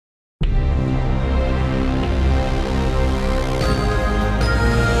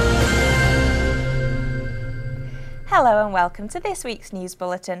Hello and welcome to this week's news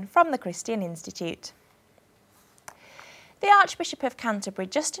bulletin from the Christian Institute. The Archbishop of Canterbury,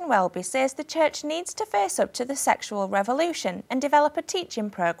 Justin Welby, says the Church needs to face up to the sexual revolution and develop a teaching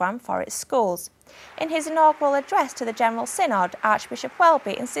programme for its schools. In his inaugural address to the General Synod, Archbishop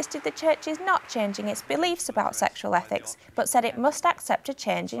Welby insisted the Church is not changing its beliefs about sexual ethics, but said it must accept a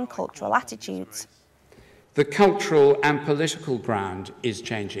change in cultural attitudes. The cultural and political ground is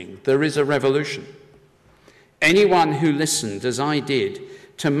changing. There is a revolution. Anyone who listened, as I did,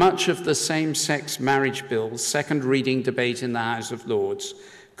 to much of the same-sex marriage bill's second reading debate in the House of Lords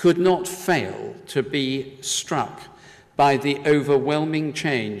could not fail to be struck by the overwhelming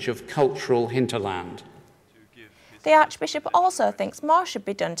change of cultural hinterland. The Archbishop also thinks more should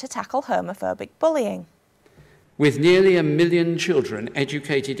be done to tackle homophobic bullying. With nearly 1 million children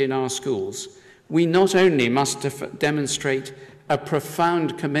educated in our schools, we not only must demonstrate a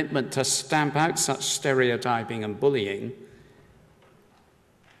profound commitment to stamp out such stereotyping and bullying,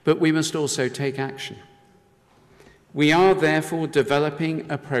 but we must also take action. We are therefore developing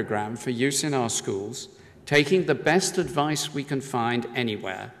a programme for use in our schools, taking the best advice we can find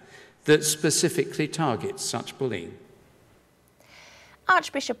anywhere that specifically targets such bullying.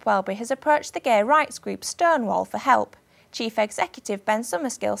 Archbishop Welby has approached the gay rights group Stonewall for help. Chief Executive Ben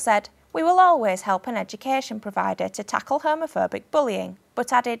Summerskill said, "We will always help an education provider to tackle homophobic bullying,"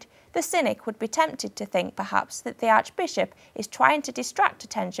 but added, the cynic would be tempted to think perhaps that the Archbishop is trying to distract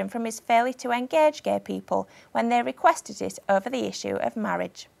attention from his failure to engage gay people when they requested it over the issue of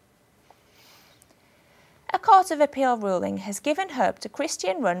marriage. A Court of Appeal ruling has given hope to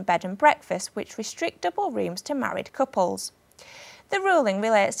Christian-run bed and breakfasts which restrict double rooms to married couples. The ruling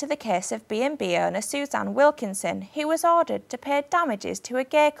relates to the case of B&B owner Suzanne Wilkinson, who was ordered to pay damages to a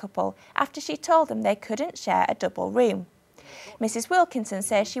gay couple after she told them they couldn't share a double room. Mrs Wilkinson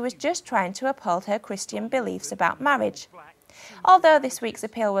says she was just trying to uphold her Christian beliefs about marriage. Although this week's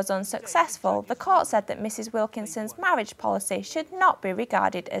appeal was unsuccessful, the court said that Mrs Wilkinson's marriage policy should not be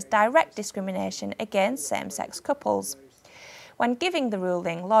regarded as direct discrimination against same-sex couples. When giving the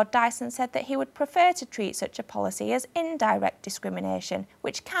ruling, Lord Dyson said that he would prefer to treat such a policy as indirect discrimination,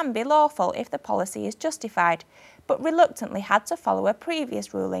 which can be lawful if the policy is justified, but reluctantly had to follow a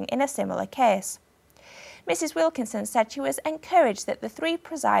previous ruling in a similar case. Mrs Wilkinson said she was encouraged that the three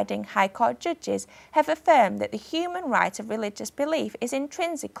presiding High Court judges have affirmed that the human right of religious belief is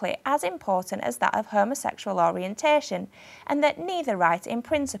intrinsically as important as that of homosexual orientation, and that neither right in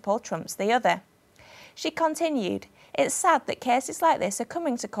principle trumps the other. She continued, "It's sad that cases like this are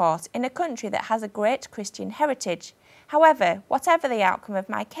coming to court in a country that has a great Christian heritage. However, whatever the outcome of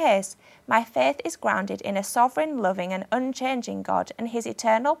my case, my faith is grounded in a sovereign, loving and unchanging God and his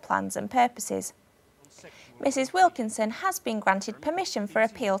eternal plans and purposes." Mrs Wilkinson has been granted permission for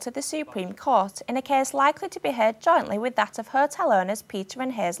appeal to the Supreme Court in a case likely to be heard jointly with that of hotel owners Peter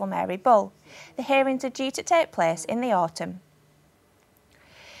and Hazel Mary Bull. The hearings are due to take place in the autumn.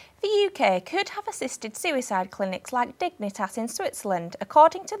 The UK could have assisted suicide clinics like Dignitas in Switzerland,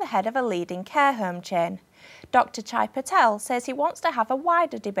 according to the head of a leading care home chain. Dr Chai Patel says he wants to have a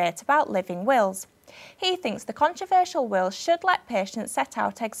wider debate about living wills. He thinks the controversial wills should let patients set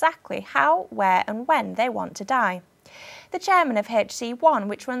out exactly how, where and when they want to die. The chairman of HC1,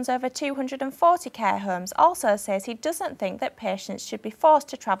 which runs over 240 care homes, also says he doesn't think that patients should be forced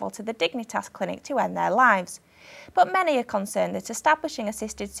to travel to the Dignitas clinic to end their lives. But many are concerned that establishing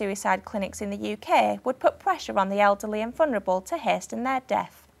assisted suicide clinics in the UK would put pressure on the elderly and vulnerable to hasten their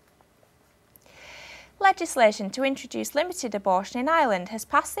death. Legislation to introduce limited abortion in Ireland has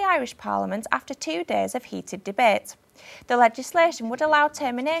passed the Irish Parliament after 2 days of heated debate. The legislation would allow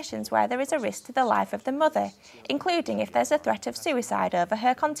terminations where there is a risk to the life of the mother, including if there's a threat of suicide over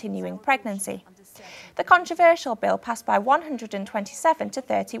her continuing pregnancy. The controversial bill passed by 127 to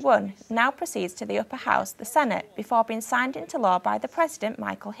 31 now proceeds to the upper house, the Senate, before being signed into law by the President,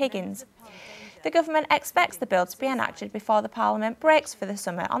 Michael Higgins. The government expects the bill to be enacted before the Parliament breaks for the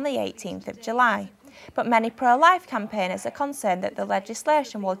summer on the 18th of July. But many pro-life campaigners are concerned that the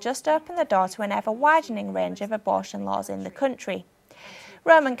legislation will just open the door to an ever-widening range of abortion laws in the country.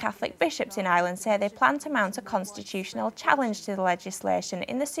 Roman Catholic bishops in Ireland say they plan to mount a constitutional challenge to the legislation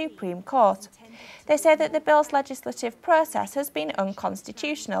in the Supreme Court. They say that the bill's legislative process has been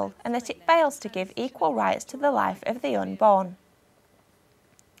unconstitutional and that it fails to give equal rights to the life of the unborn.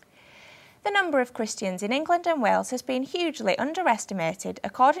 The number of Christians in England and Wales has been hugely underestimated,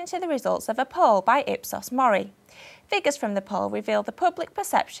 according to the results of a poll by Ipsos MORI. Figures from the poll reveal the public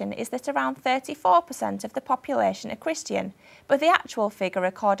perception is that around 34% of the population are Christian, but the actual figure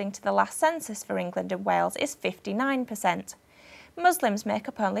according to the last census for England and Wales is 59%. Muslims make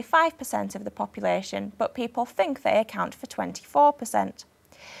up only 5% of the population, but people think they account for 24%.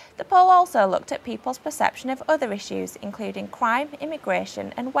 The poll also looked at people's perception of other issues, including crime,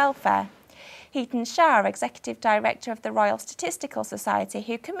 immigration and welfare. Heaton Shah, Executive Director of the Royal Statistical Society,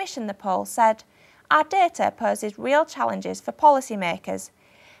 who commissioned the poll, said, "Our data poses real challenges for policymakers.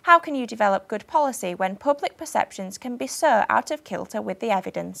 How can you develop good policy when public perceptions can be so out of kilter with the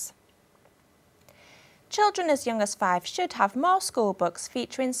evidence?" Children as young as 5 should have more school books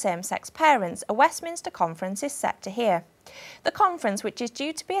featuring same-sex parents, a Westminster conference is set to hear. The conference, which is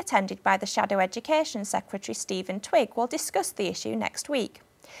due to be attended by the Shadow Education Secretary Stephen Twigg, will discuss the issue next week.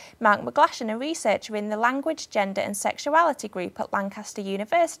 Mark McGlashan, a researcher in the Language, Gender and Sexuality group at Lancaster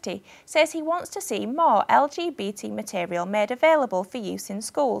University, says he wants to see more LGBT material made available for use in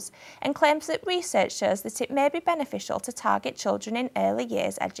schools and claims that research shows that it may be beneficial to target children in early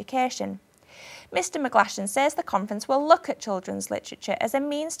years education. Mr McGlashan says the conference will look at children's literature as a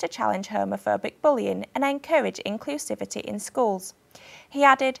means to challenge homophobic bullying and encourage inclusivity in schools. He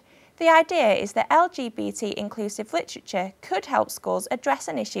added, "The idea is that LGBT inclusive literature could help schools address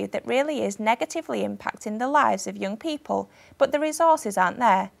an issue that really is negatively impacting the lives of young people, but the resources aren't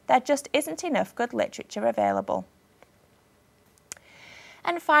there. There just isn't enough good literature available."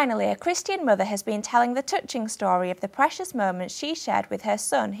 And finally, a Christian mother has been telling the touching story of the precious moments she shared with her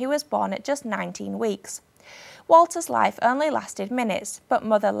son, who was born at just 19 weeks. Walter's life only lasted minutes, but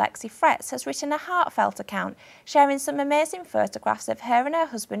mother Lexi Fretz has written a heartfelt account, sharing some amazing photographs of her and her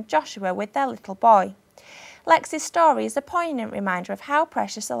husband Joshua with their little boy. Lexi's story is a poignant reminder of how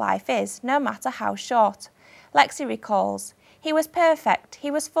precious a life is, no matter how short. Lexi recalls, "He was perfect,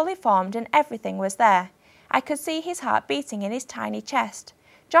 he was fully formed and everything was there. I could see his heart beating in his tiny chest.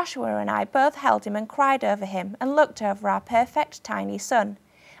 Joshua and I both held him and cried over him and looked over our perfect tiny son.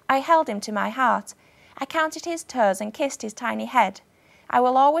 I held him to my heart. I counted his toes and kissed his tiny head. I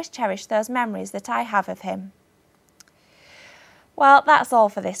will always cherish those memories that I have of him." Well, that's all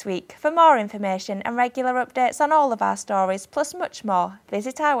for this week. For more information and regular updates on all of our stories, plus much more,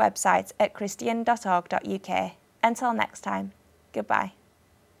 visit our website at christian.org.uk. Until next time, goodbye.